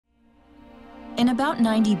In about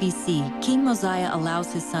 90 BC, King Mosiah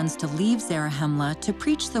allows his sons to leave Zarahemla to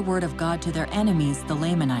preach the word of God to their enemies, the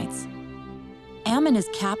Lamanites. Ammon is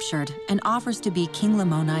captured and offers to be King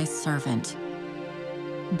Lamoni's servant.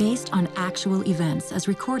 Based on actual events as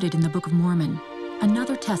recorded in the Book of Mormon,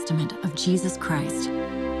 another testament of Jesus Christ.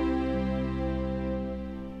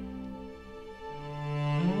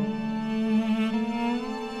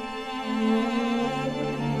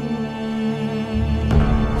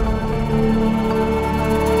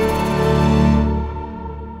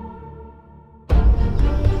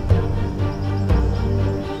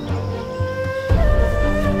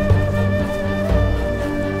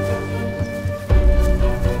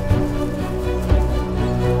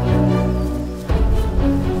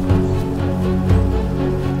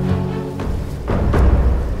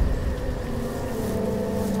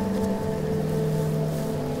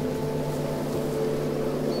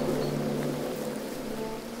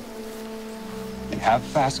 We have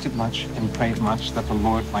fasted much and prayed much that the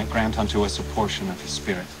Lord might grant unto us a portion of his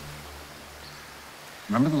Spirit.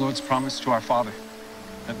 Remember the Lord's promise to our father,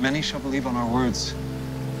 that many shall believe on our words,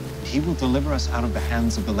 and he will deliver us out of the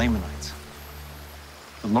hands of the Lamanites.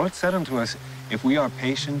 The Lord said unto us, if we are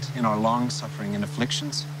patient in our long suffering and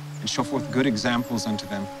afflictions, and show forth good examples unto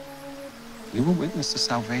them, we will witness the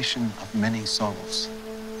salvation of many souls.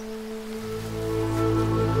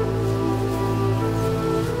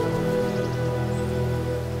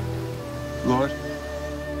 Lord,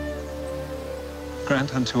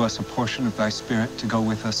 grant unto us a portion of thy Spirit to go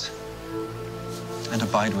with us and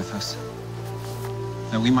abide with us,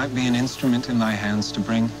 that we might be an instrument in thy hands to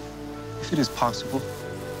bring, if it is possible,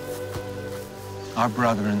 our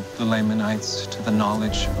brethren, the Lamanites, to the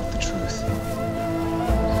knowledge of the truth.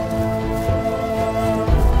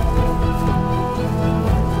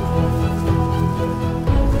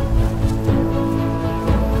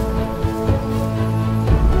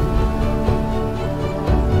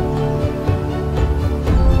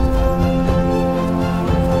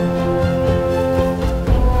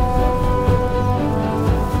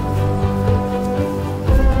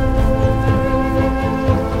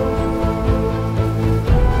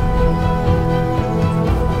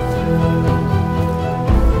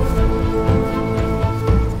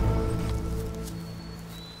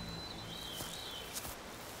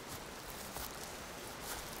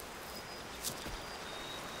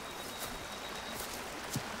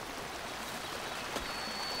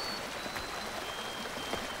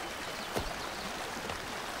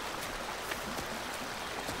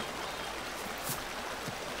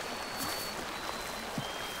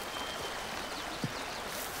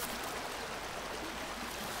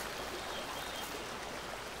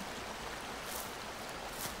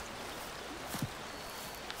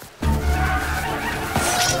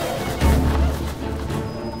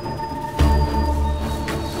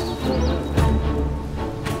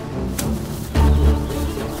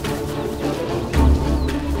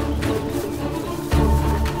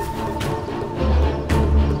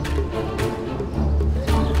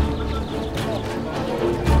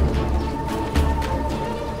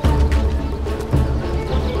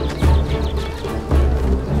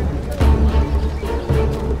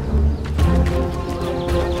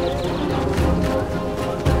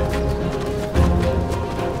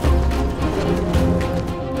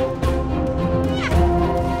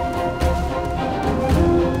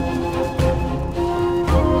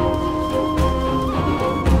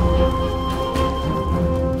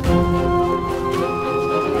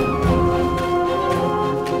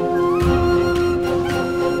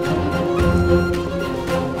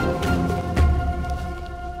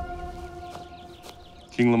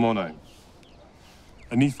 King Lamoni,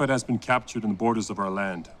 a Nephite has been captured in the borders of our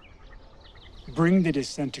land. Bring the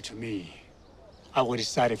dissenter to me. I will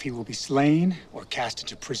decide if he will be slain or cast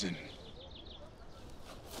into prison.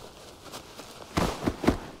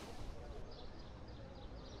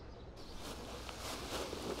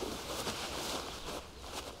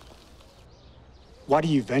 Why do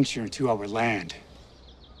you venture into our land?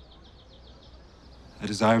 I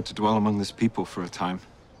desire to dwell among this people for a time,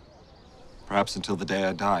 perhaps until the day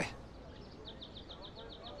I die.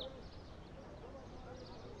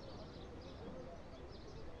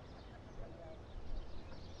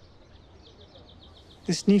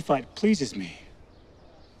 This Nephite pleases me.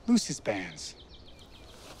 Loose his bands.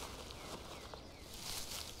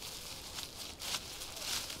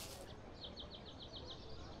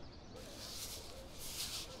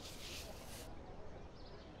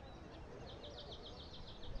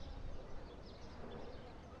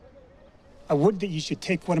 I would that you should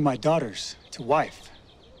take one of my daughters to wife.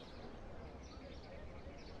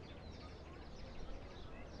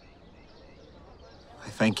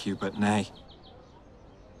 thank you, but nay.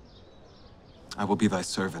 I will be thy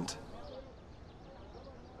servant.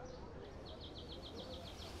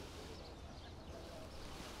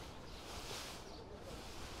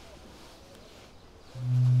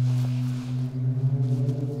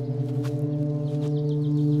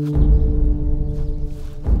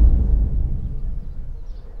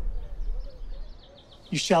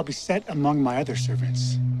 You shall be set among my other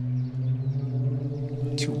servants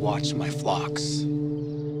to watch my flocks.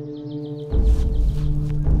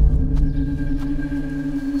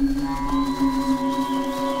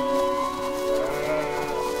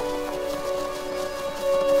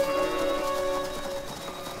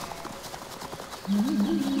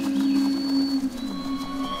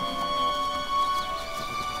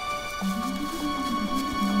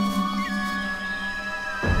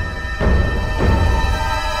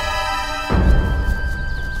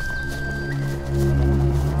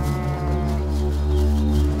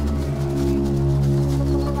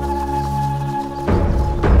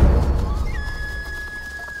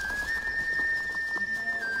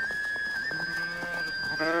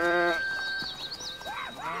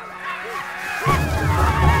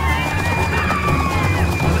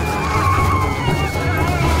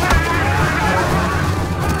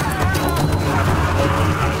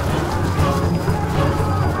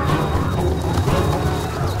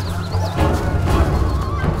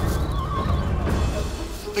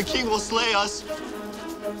 The king will slay us,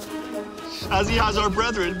 as he has our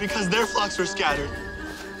brethren, because their flocks are scattered.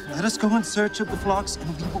 Let us go in search of the flocks,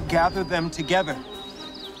 and we will gather them together.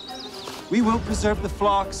 We will preserve the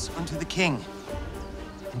flocks unto the king,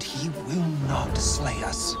 and he will not slay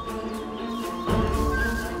us.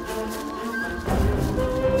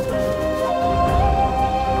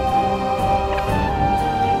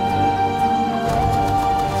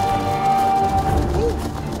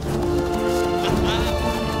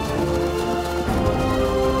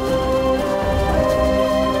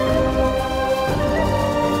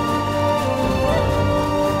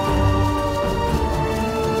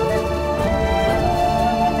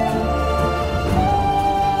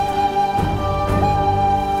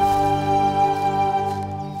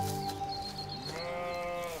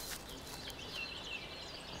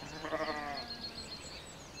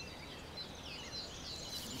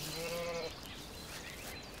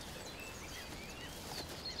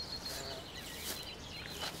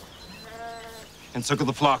 Encircle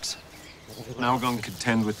the flocks. Now we're going to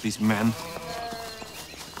contend with these men.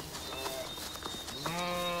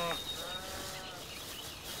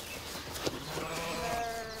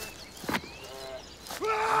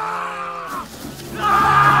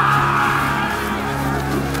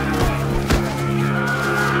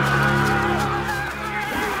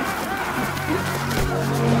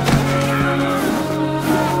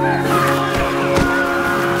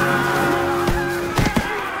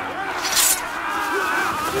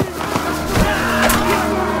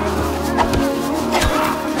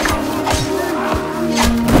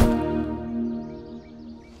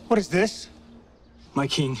 What is this? My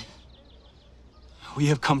king, we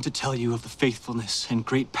have come to tell you of the faithfulness and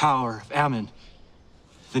great power of Ammon,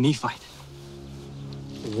 the Nephite.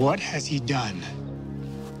 What has he done?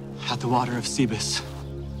 At the water of Sebus,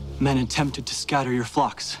 men attempted to scatter your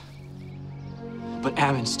flocks, but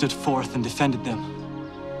Ammon stood forth and defended them.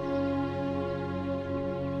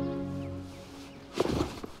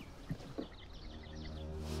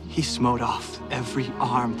 He smote off every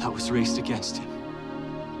arm that was raised against him.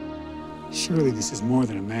 Surely this is more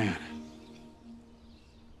than a man.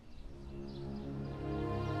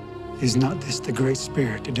 Is not this the Great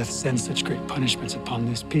Spirit that doth send such great punishments upon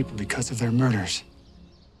this people because of their murders?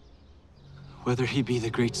 Whether he be the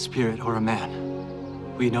Great Spirit or a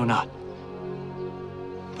man, we know not.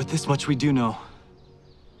 But this much we do know,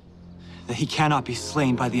 that he cannot be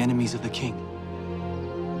slain by the enemies of the king.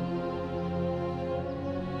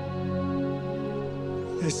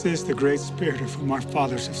 This is the Great Spirit of whom our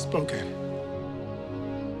fathers have spoken.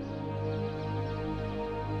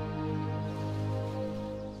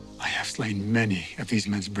 I have slain many of these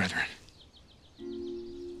men's brethren.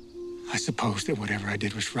 I suppose that whatever I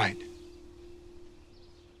did was right.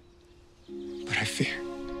 But I fear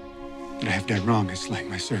that I have done wrong in slaying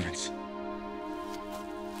my servants.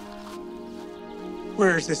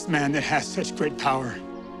 Where is this man that has such great power?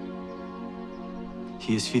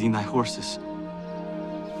 He is feeding thy horses.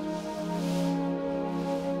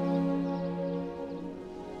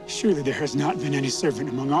 Surely there has not been any servant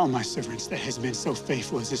among all my servants that has been so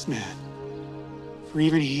faithful as this man. For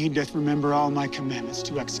even he doth remember all my commandments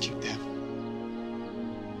to execute them.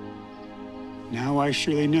 Now I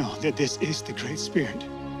surely know that this is the Great Spirit.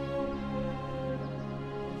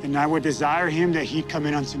 then I would desire him that he'd come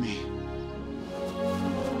in unto me.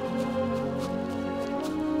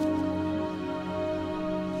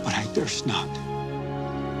 But I durst not.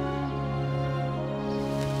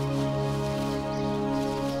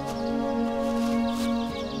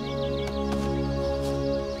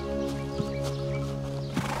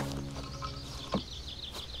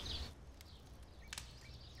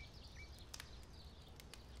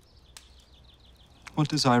 What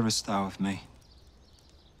desirest thou of me?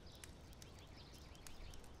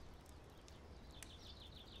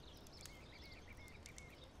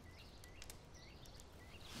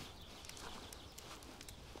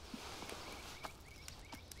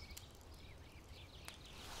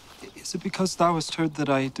 Is it because thou hast heard that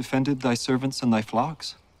I defended thy servants and thy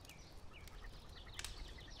flocks?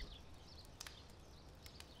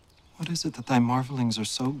 What is it that thy marvelings are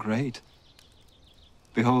so great?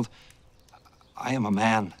 Behold, I am a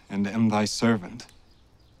man, and am thy servant.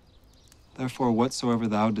 Therefore, whatsoever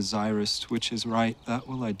thou desirest, which is right, that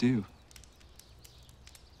will I do.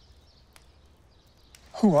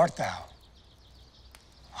 Who art thou?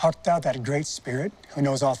 Art thou that great spirit who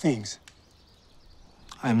knows all things?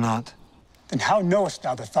 I am not. Then how knowest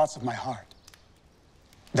thou the thoughts of my heart?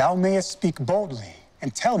 Thou mayest speak boldly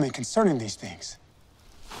and tell me concerning these things.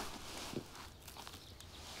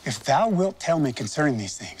 If thou wilt tell me concerning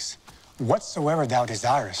these things, whatsoever thou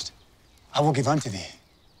desirest, I will give unto thee.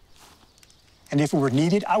 And if it were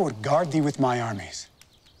needed, I would guard thee with my armies.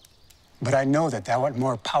 But I know that thou art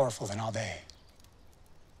more powerful than all they.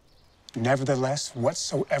 Nevertheless,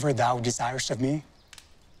 whatsoever thou desirest of me,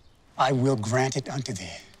 I will grant it unto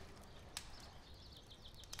thee.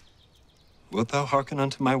 Wilt thou hearken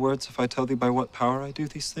unto my words if I tell thee by what power I do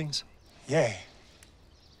these things? Yea,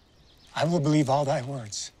 I will believe all thy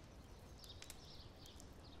words.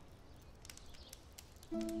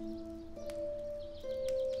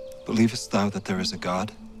 Believest thou that there is a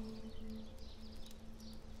God?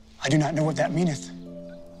 I do not know what that meaneth.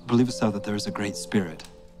 Believest thou that there is a great spirit?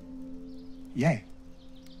 Yea.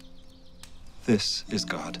 This is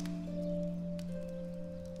God.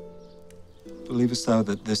 Believest thou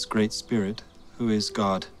that this great spirit, who is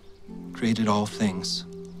God, created all things,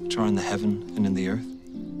 which are in the heaven and in the earth?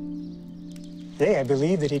 Yea, I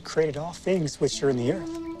believe that he created all things which are in the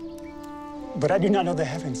earth. But I do not know the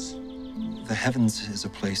heavens. The heavens is a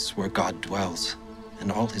place where God dwells,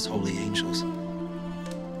 and all his holy angels.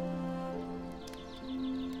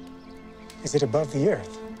 Is it above the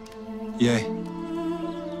earth? Yea.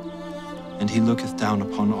 And he looketh down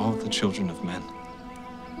upon all the children of men.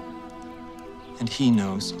 And he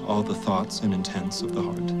knows all the thoughts and intents of the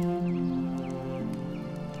heart.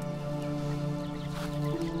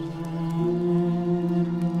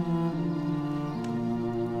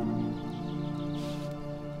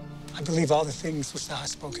 I believe all the things which thou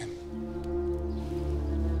hast spoken.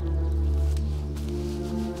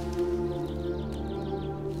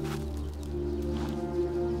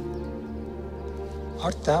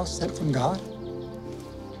 Art thou sent from God?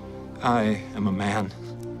 I am a man,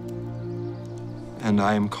 and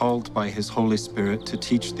I am called by his Holy Spirit to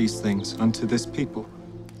teach these things unto this people,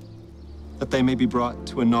 that they may be brought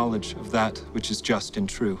to a knowledge of that which is just and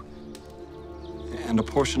true. And a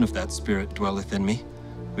portion of that Spirit dwelleth in me,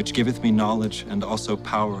 which giveth me knowledge and also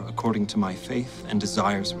power according to my faith and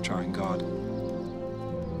desires which are in God.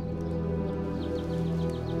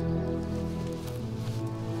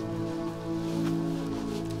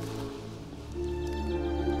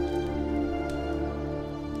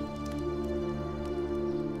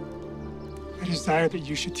 I desire that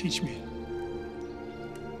you should teach me.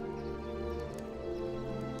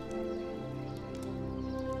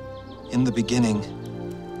 In the beginning,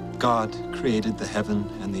 God created the heaven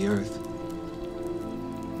and the earth.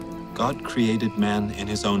 God created man in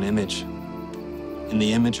his own image. In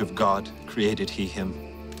the image of God created he him.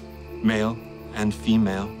 Male and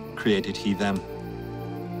female created he them.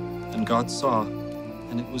 And God saw,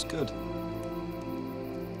 and it was good.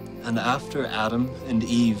 And after Adam and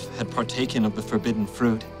Eve had partaken of the forbidden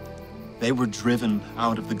fruit, they were driven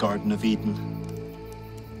out of the Garden of Eden.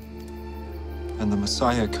 And the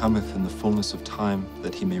Messiah cometh in the fullness of time,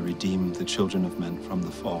 that he may redeem the children of men from the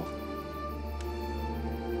fall.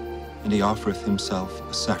 And he offereth himself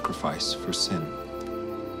a sacrifice for sin.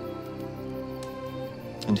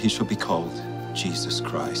 And he shall be called Jesus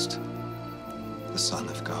Christ, the Son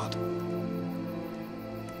of God.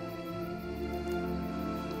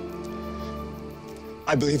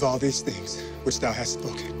 I believe all these things which thou hast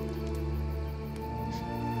spoken.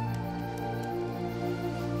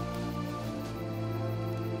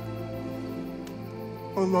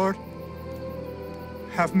 O Lord,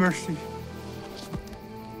 have mercy.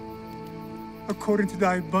 according to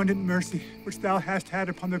thy abundant mercy, which thou hast had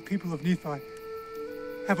upon the people of Nephi,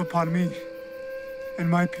 have upon me and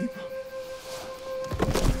my people.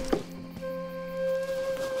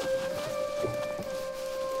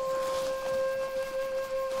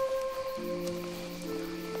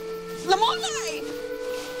 Lamoni!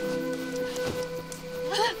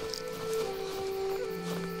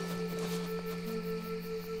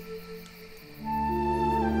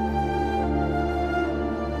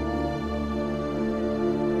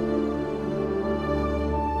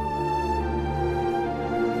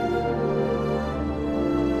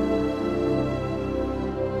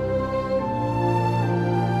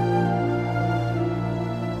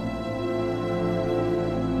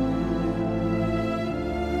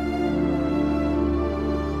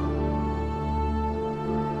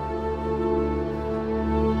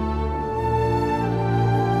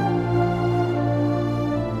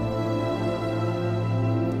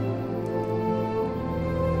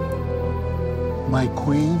 My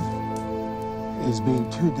queen has been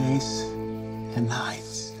 2 days and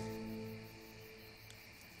nights.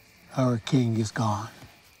 Our king is gone.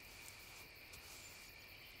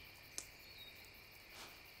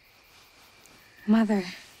 Mother,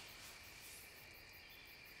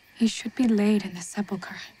 he should be laid in the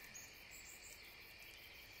sepulchre.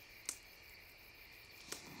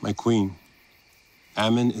 My queen,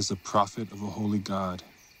 Ammon is a prophet of a holy God,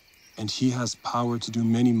 and he has power to do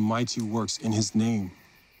many mighty works in his name.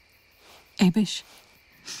 Abish,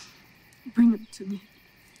 bring him to me.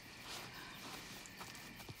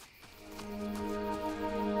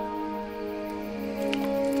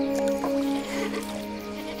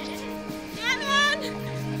 Ammon!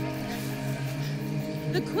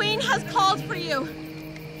 The queen has called for you.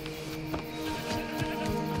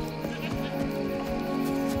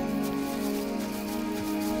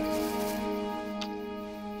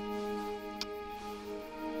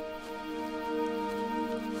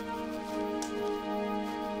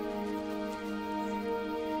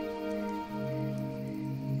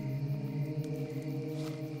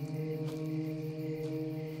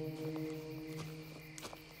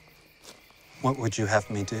 What would you have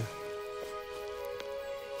me do? It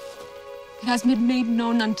has been made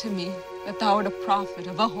known unto me that thou art a prophet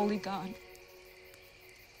of a holy God.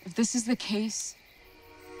 If this is the case,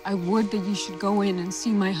 I would that ye should go in and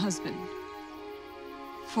see my husband.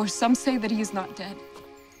 For some say that he is not dead,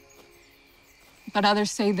 but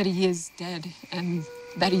others say that he is dead, and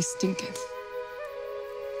that he stinketh,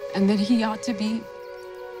 and that he ought to be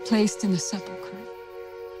placed in the sepulchre.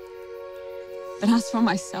 But as for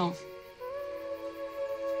myself,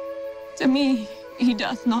 to me, he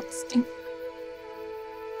doth not stink.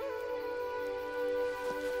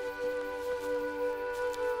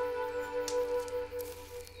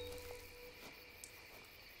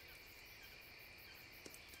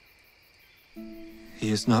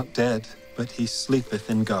 He is not dead, but he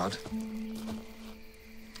sleepeth in God.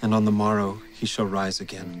 And on the morrow he shall rise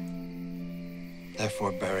again.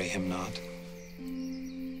 Therefore bury him not.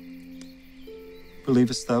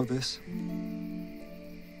 Believest thou this?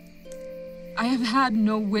 I have had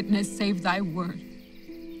no witness save thy word,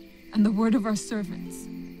 and the word of our servants.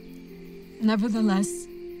 Nevertheless,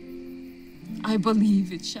 I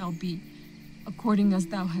believe it shall be according as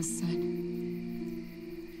thou hast said.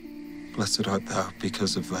 Blessed art thou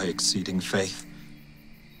because of thy exceeding faith.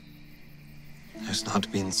 There's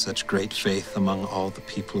not been such great faith among all the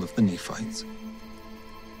people of the Nephites.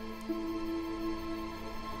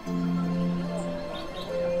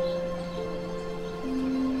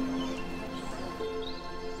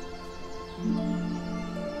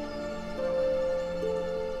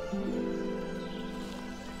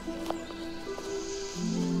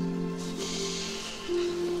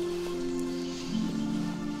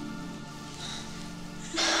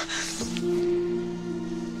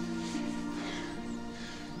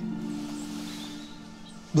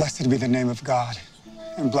 Blessed be the name of God,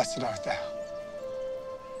 and blessed art thou.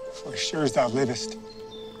 For as sure as thou livest,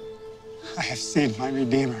 I have seen my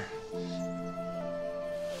Redeemer.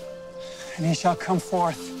 And he shall come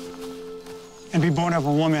forth and be born of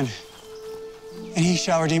a woman, and he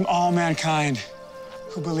shall redeem all mankind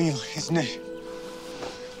who believe his name.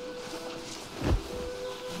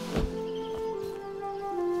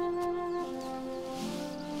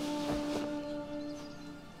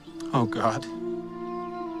 O God,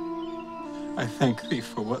 I thank thee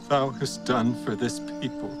for what thou hast done for this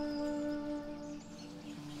people.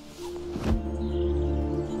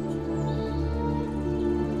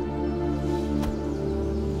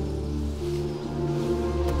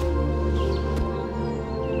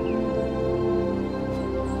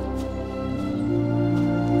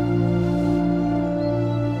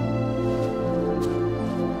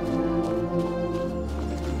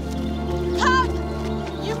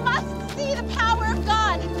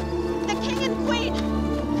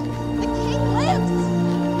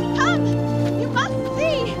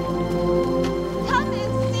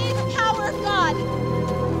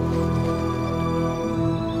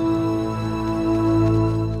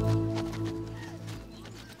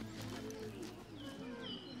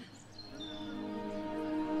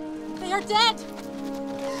 They are dead!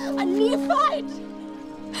 A Nephite!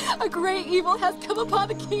 A great evil has come upon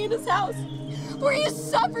the king and his house, for he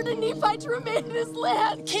has suffered a Nephite to remain in his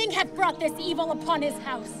land. The king hath brought this evil upon his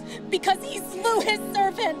house, because he slew his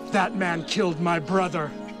servant. That man killed my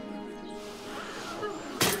brother.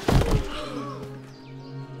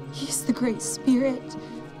 He is the Great Spirit.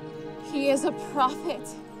 He is a prophet,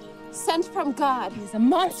 sent from God. He is a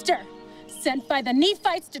monster, sent by the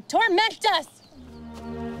Nephites to torment us.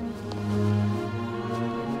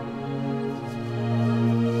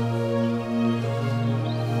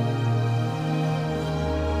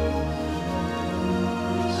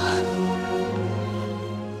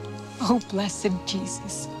 Oh, blessed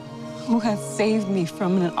Jesus, who has saved me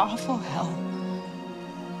from an awful hell.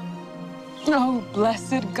 Oh,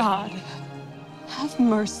 blessed God, have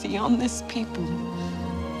mercy on this people.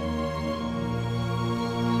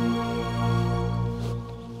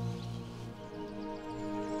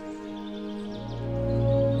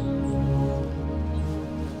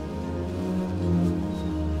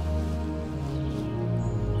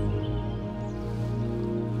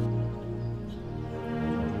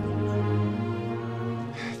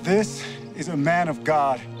 This is a man of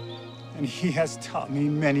God, and he has taught me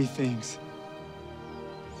many things.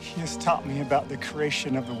 He has taught me about the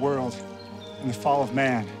creation of the world and the fall of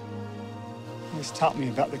man. He has taught me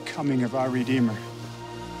about the coming of our Redeemer.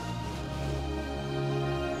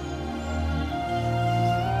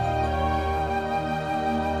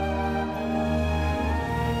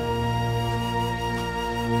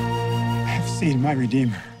 I have seen my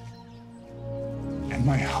Redeemer, and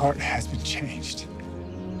my heart has been changed.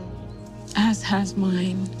 As has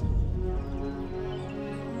mine.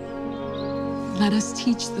 Let us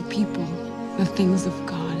teach the people the things of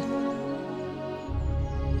God.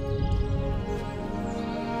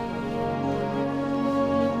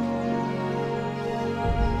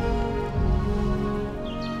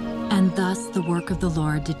 And thus the work of the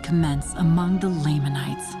Lord did commence among the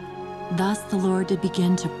Lamanites. Thus the Lord did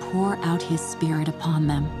begin to pour out his Spirit upon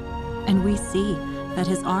them. And we see that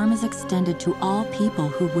his arm is extended to all people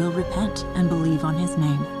who will repent and believe on his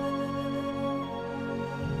name.